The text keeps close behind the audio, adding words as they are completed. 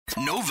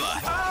Nova.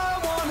 I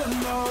wanna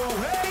know,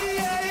 hey,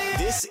 hey.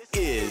 This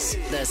is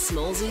The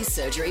Smallzy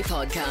Surgery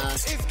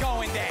Podcast. It's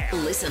going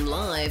down. Listen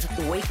live,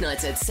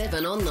 weeknights at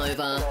 7 on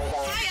Nova.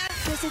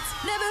 Because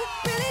it's never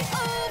really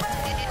over.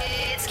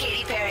 It's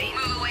Katy Perry.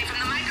 Move away from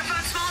the microphone,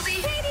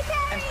 Smallzy. Katy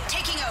Perry. I'm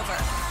taking over.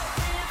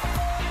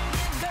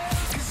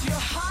 'Cause you're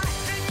hot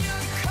and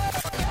you're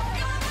cold.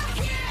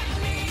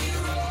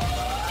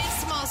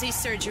 It's Smallzy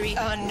Surgery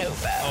on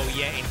Nova. Oh,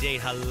 yeah,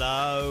 indeed.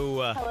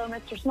 Hello. Hello,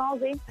 Mr.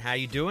 Smallzy. How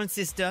you doing,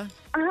 sister?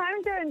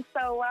 I'm doing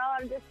so well.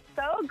 I'm just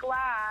so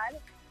glad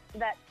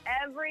that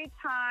every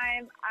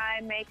time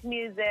I make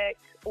music,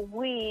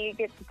 we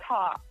get to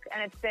talk.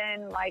 And it's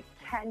been like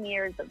 10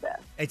 years of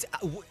this. It's,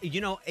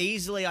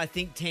 easily, I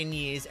think, 10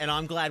 years, and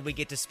I'm glad we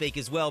get to speak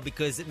as well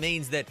because it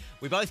means that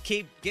we both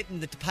keep getting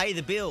to pay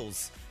the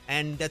bills.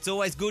 And that's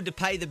always good to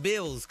pay the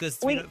bills because,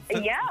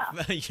 because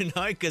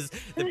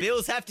the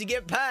bills have to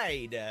get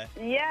paid.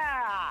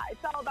 Yeah,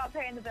 it's all about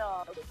paying the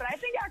bills. But I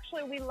think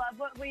actually we love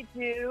what we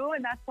do,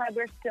 and that's why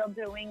we're still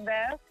doing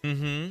this.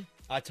 Mm-hmm.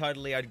 I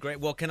totally agree.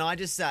 Well, can I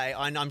just say,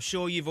 I'm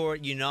sure you've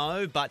already,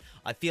 but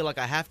I feel like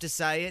I have to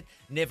say it,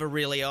 Never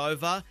Really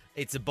Over.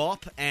 It's a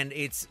bop, and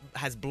it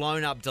has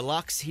blown up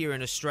deluxe here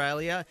in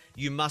Australia.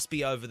 You must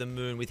be over the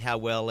moon with how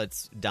well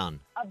it's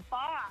done. A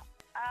bop.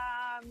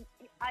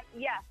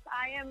 Yes,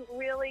 I am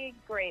really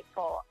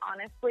grateful.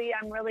 Honestly,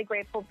 I'm really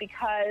grateful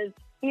because,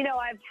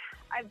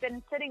 I've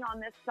been sitting on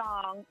this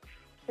song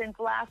since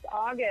last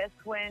August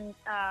when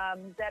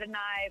Zed and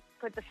I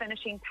put the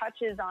finishing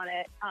touches on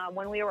it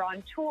when we were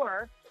on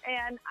tour.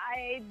 And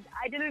I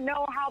didn't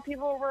know how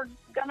people were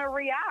going to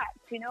react.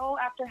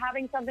 After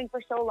having something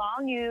for so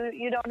long,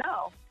 you don't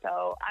know.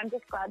 So I'm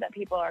just glad that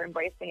people are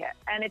embracing it.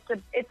 And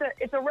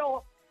it's a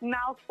real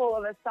mouthful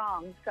of a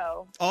song.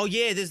 So oh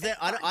yeah, there's that.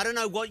 I don't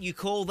know what you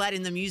call that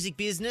in the music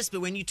business,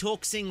 but when you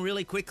sing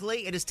really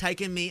quickly, it has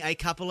taken me a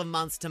couple of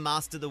months to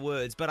master the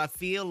words, but I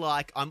feel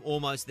like I'm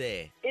almost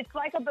there. It's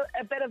like a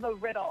bit of a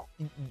riddle.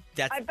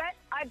 That's... I bet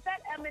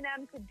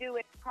Eminem could do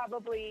it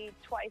probably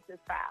twice as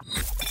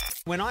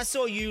fast. When I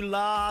saw you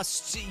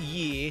last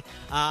year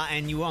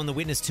and you were on the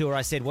Witness tour,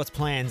 I said, what's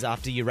plans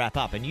after you wrap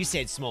up? And you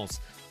said,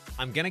 Smalls,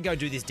 I'm going to go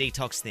do this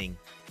detox thing.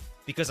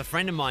 Because a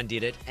friend of mine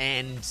did it,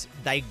 and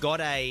they got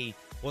they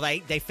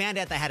found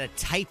out they had a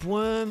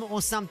tapeworm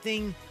or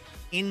something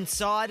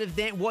inside of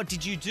them. What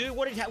did you do?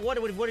 What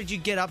did you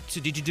get up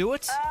to? Did you do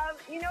it?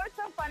 It's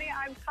so funny.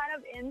 I'm kind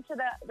of into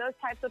those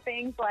types of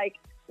things, like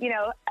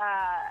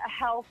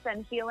health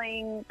and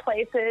healing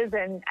places,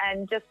 and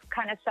just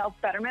kind of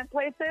self-betterment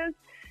places.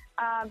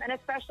 And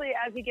especially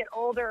as you get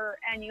older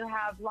and you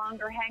have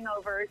longer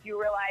hangovers, you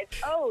realize,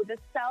 oh, the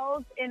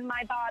cells in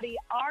my body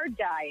are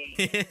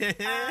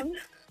dying.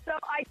 So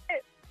I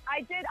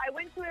did.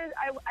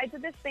 I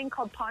did this thing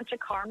called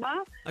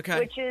Panchakarma,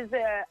 which is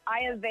a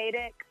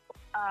Ayurvedic.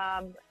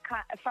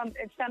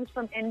 It stems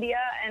from India,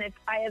 and it's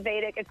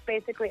Ayurvedic. It's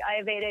basically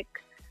Ayurvedic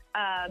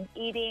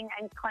eating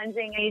and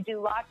cleansing, and you do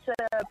lots of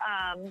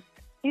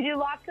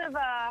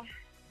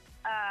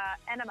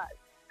enemas.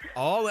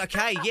 Oh,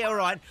 okay. Yeah, all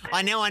right.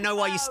 I know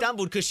why you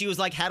stumbled, because she was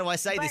like, how do I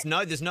say this?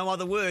 No, there's no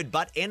other word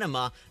but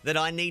enema that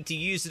I need to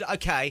use.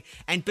 Okay.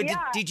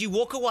 Did you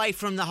walk away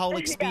from the whole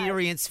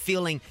experience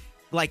feeling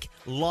like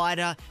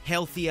lighter,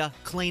 healthier,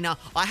 cleaner?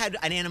 I had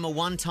an enema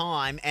one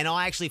time, and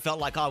I actually felt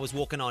like I was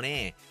walking on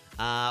air,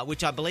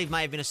 which I believe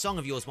may have been a song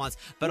of yours once.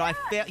 But I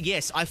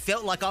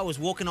felt like I was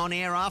walking on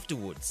air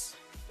afterwards.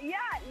 Yeah,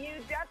 you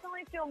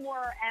definitely feel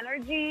more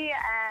energy,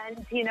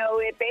 and,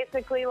 it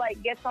basically,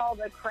 gets all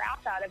the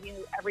crap out of you,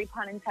 every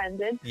pun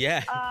intended.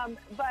 Yeah.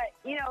 But,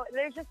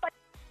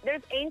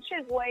 there's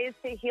ancient ways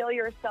to heal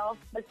yourself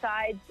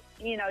besides,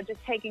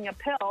 just taking a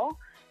pill,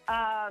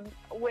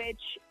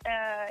 which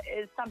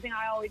is something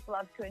I always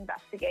love to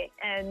investigate.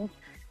 And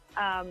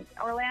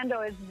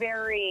Orlando is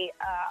very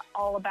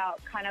all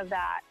about kind of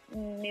that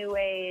new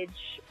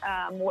age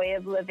way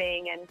of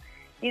living. And,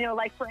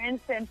 for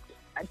instance,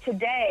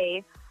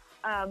 today,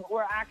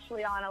 we're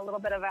actually on a little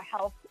bit of a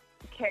health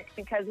kick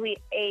because we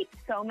ate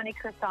so many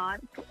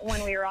croissants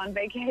when we were on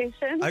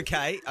vacation.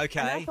 Okay. And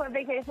that's what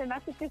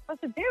you're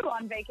supposed to do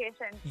on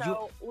vacation.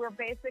 So we're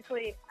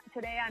basically,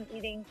 today I'm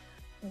eating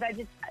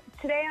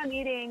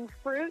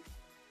fruit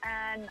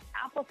and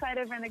apple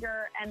cider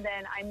vinegar, and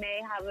then I may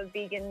have a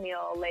vegan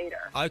meal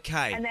later.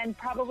 Okay. And then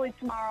probably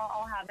tomorrow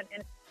I'll have an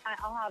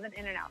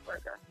In-N-Out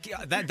burger.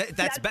 Yeah,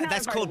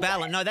 that's called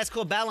balance. No, that's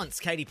called balance,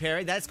 Katy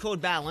Perry. That's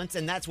called balance,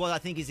 and that's what I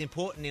think is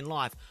important in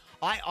life.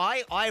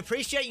 I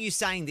appreciate you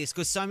saying this,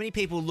 because so many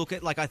people look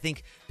at, I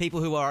think people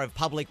who are of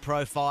public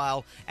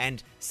profile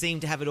and seem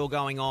to have it all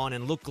going on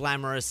and look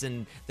glamorous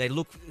and they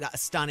look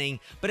stunning.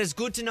 But it's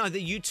good to know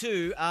that you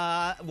too,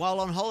 while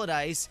on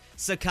holidays,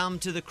 succumb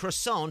to the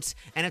croissant,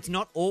 and it's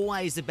not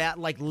always about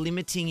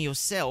limiting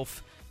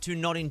yourself to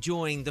not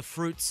enjoying the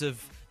fruits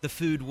of the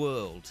food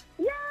world.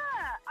 Yeah.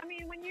 I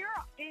mean, when you're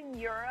in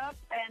Europe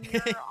and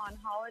you're on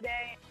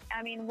holiday,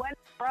 when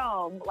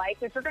Rome,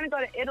 if you're going to go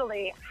to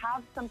Italy,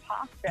 have some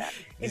pasta.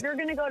 If you're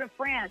going to go to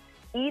France,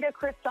 eat a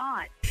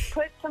croissant.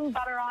 Put some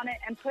butter on it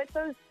and put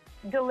those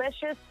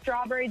delicious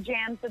strawberry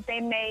jams that they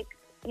make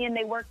and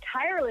they work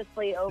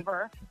tirelessly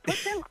over. Put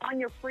them on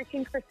your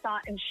freaking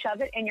croissant and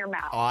shove it in your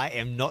mouth. I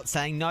am not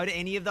saying no to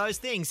any of those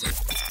things.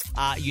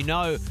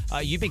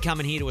 You've been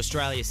coming here to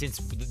Australia since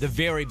the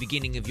very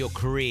beginning of your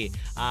career.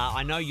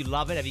 I know you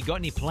love it. Have you got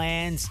any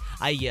plans?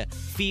 Are you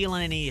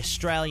feeling any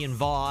Australian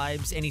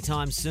vibes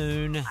anytime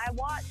soon? I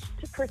watched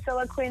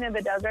Priscilla, Queen of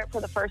the Desert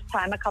for the first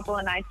time a couple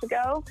of nights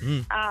ago.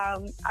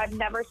 I've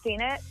never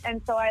seen it,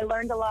 and so I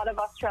learned a lot of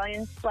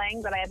Australian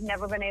slang that I have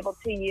never been able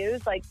to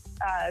use, like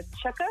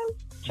chukas.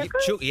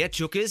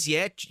 Chukas,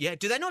 yeah.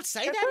 Do they not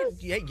say that?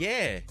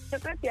 Yeah.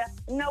 Chukas, yeah.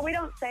 No, we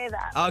don't say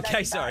that.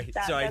 Okay, sorry.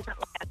 That doesn't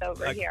land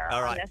over here all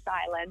on right. this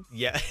island.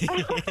 Yeah.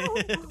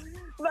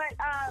 But,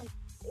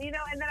 and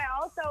then I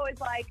also was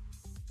like,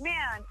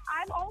 man,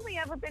 I've only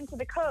ever been to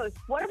the coast.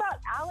 What about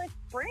Alice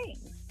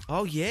Springs?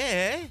 Oh,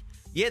 yeah.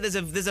 Yeah, there's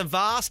a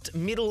vast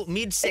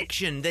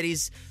midsection that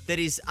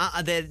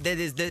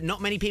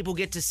not many people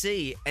get to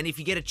see, and if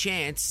you get a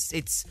chance,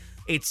 it's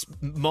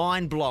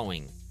mind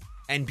blowing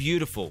and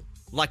beautiful,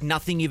 like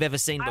nothing you've ever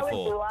seen before. I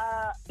would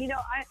love,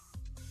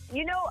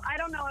 I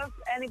don't know if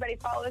anybody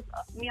follows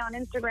me on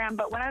Instagram,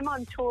 but when I'm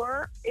on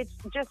tour, it's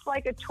just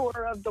like a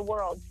tour of the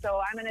world. So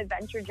I'm an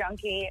adventure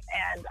junkie,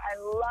 and I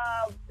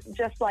love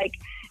just like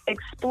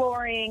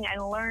exploring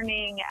and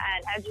learning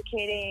and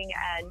educating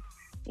and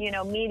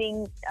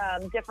meeting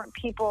different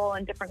people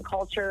and different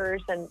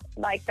cultures, and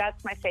like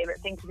that's my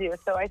favorite thing to do.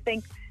 So I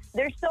think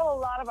there's still a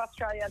lot of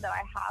Australia that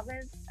I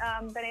haven't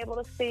been able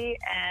to see,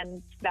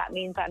 and that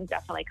means I'm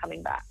definitely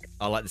coming back.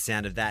 I like the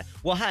sound of that.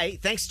 Well, hey,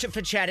 thanks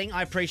for chatting.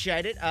 I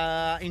appreciate it.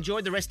 Enjoy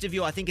the rest of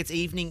I think it's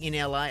evening in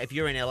LA. If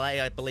you're in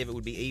LA, I believe it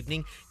would be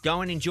evening. Go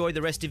and enjoy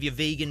the rest of your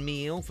vegan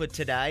meal for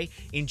today.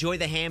 Enjoy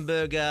the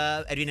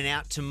hamburger at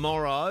In-N-Out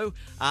tomorrow.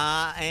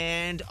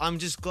 And I'm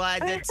just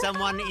glad that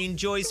someone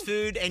enjoys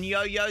food and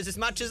yo-yos as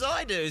much as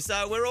I do.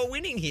 So we're all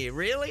winning here,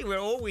 really. We're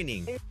all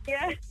winning.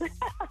 Yeah.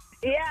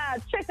 Yeah,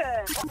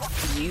 chicken.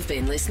 You've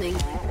been listening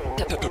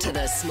to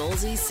the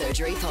Smallzy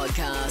Surgery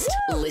Podcast.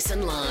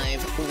 Listen live,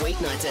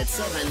 weeknights at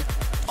 7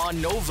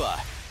 On Nova.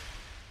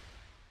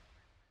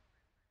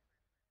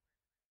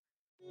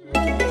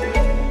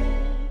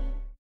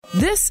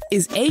 This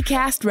is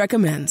Acast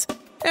Recommends.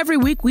 Every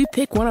week we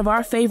pick one of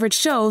our favorite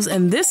shows,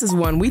 and this is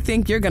one we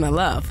think you're going to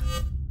love.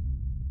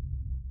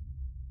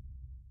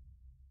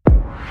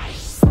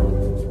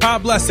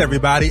 God bless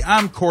everybody.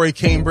 I'm Corey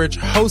Cambridge,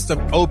 host of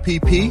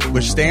OPP,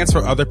 which stands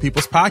for Other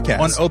People's Podcast.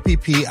 On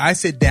OPP, I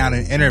sit down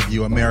and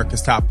interview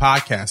America's top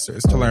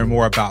podcasters to learn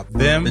more about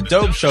them, the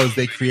dope shows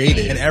they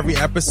created. In every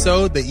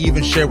episode, they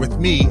even share with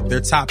me their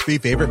top 3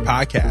 favorite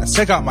podcasts.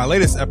 Check out my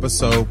latest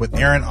episode with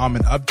Aaron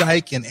Alman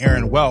Updike and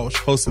Aaron Welsh,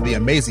 host of the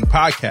Amazing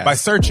Podcast, by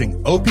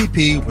searching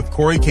OPP with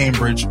Corey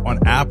Cambridge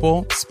on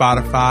Apple,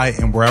 Spotify,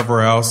 and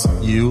wherever else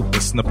you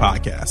listen to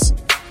podcasts.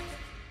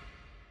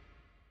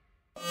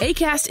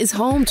 Acast is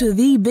home to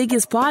the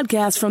biggest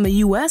podcasts from the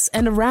U.S.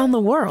 and around the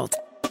world.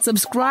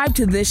 Subscribe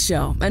to this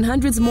show and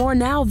hundreds more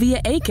now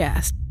via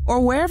Acast or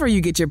wherever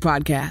you get your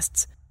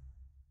podcasts.